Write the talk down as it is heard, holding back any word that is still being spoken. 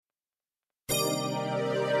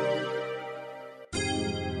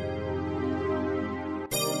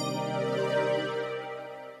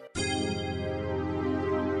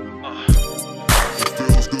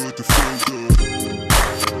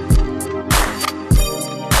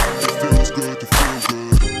good to feel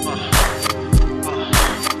good.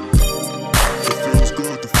 It feels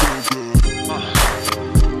good to feel good.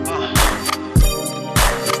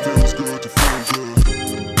 It feels good to feel good.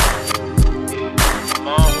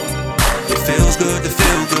 It feels good to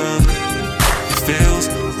feel good. It feels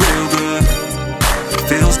real good. It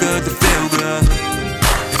feels good to feel good.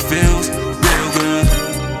 It feels real good.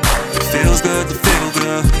 It feels good to feel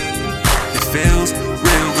good. It feels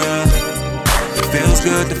real good. It feels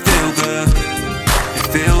good to feel good. It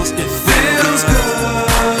feels good. It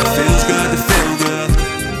feels good to feel good.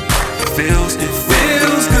 It feels good.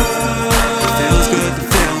 It feels good to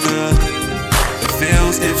feel good. It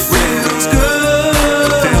feels good.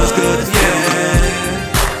 It feels good to feel good.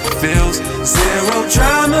 It feels zero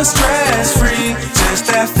drama, stress free, just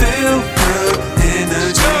that feel good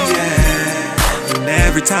energy, yeah. And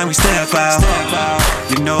every time we step out,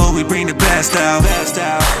 you know we bring the best out.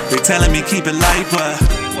 They telling me keep it light, but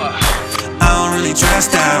I don't really dress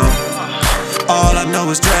down. All I know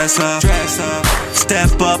is dress up,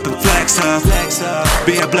 step up and flex up.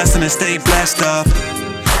 Be a blessing and stay blessed up.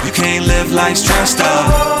 You can't live life stressed up.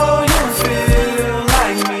 Oh, you feel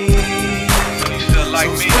like me. You feel like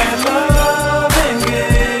So me. spread love and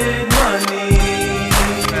get money.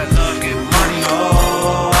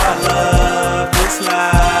 Oh, I love this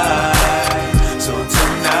life. So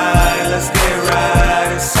tonight, let's get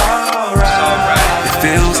right. It's alright. It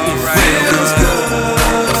feels real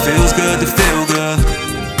good. It feels good to feel good.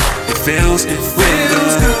 It feels real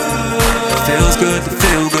good. It feels good to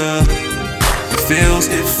feel good. It feels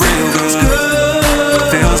real good.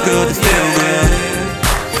 It feels good to feel good.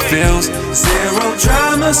 It feels Zero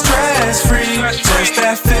drama, stress free, just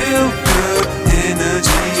that feel good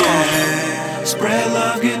energy, yeah. Spread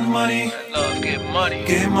love, get money.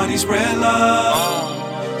 Get money, spread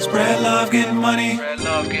love. Spread love, get money.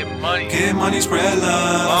 Get money, spread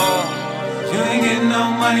love. You ain't getting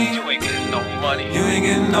no money. You ain't getting no love. You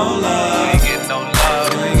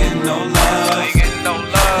ain't getting no love.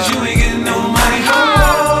 'Cause you ain't getting no money.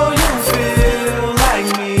 Oh, you feel like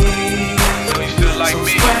me. So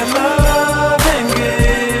spread love and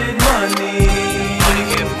get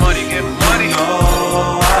money.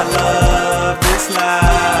 Oh, I love this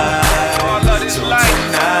life. So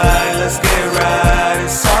tonight, let's get right.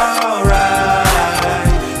 It's alright.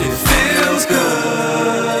 It feels good.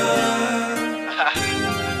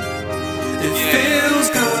 It feels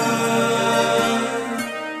good.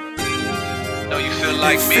 No, you feel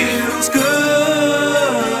like It me. feels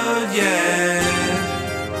good,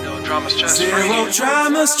 yeah. No drama, stress Zero free.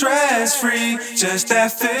 drama, stress free, just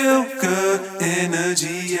that feel good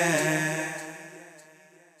energy, yeah.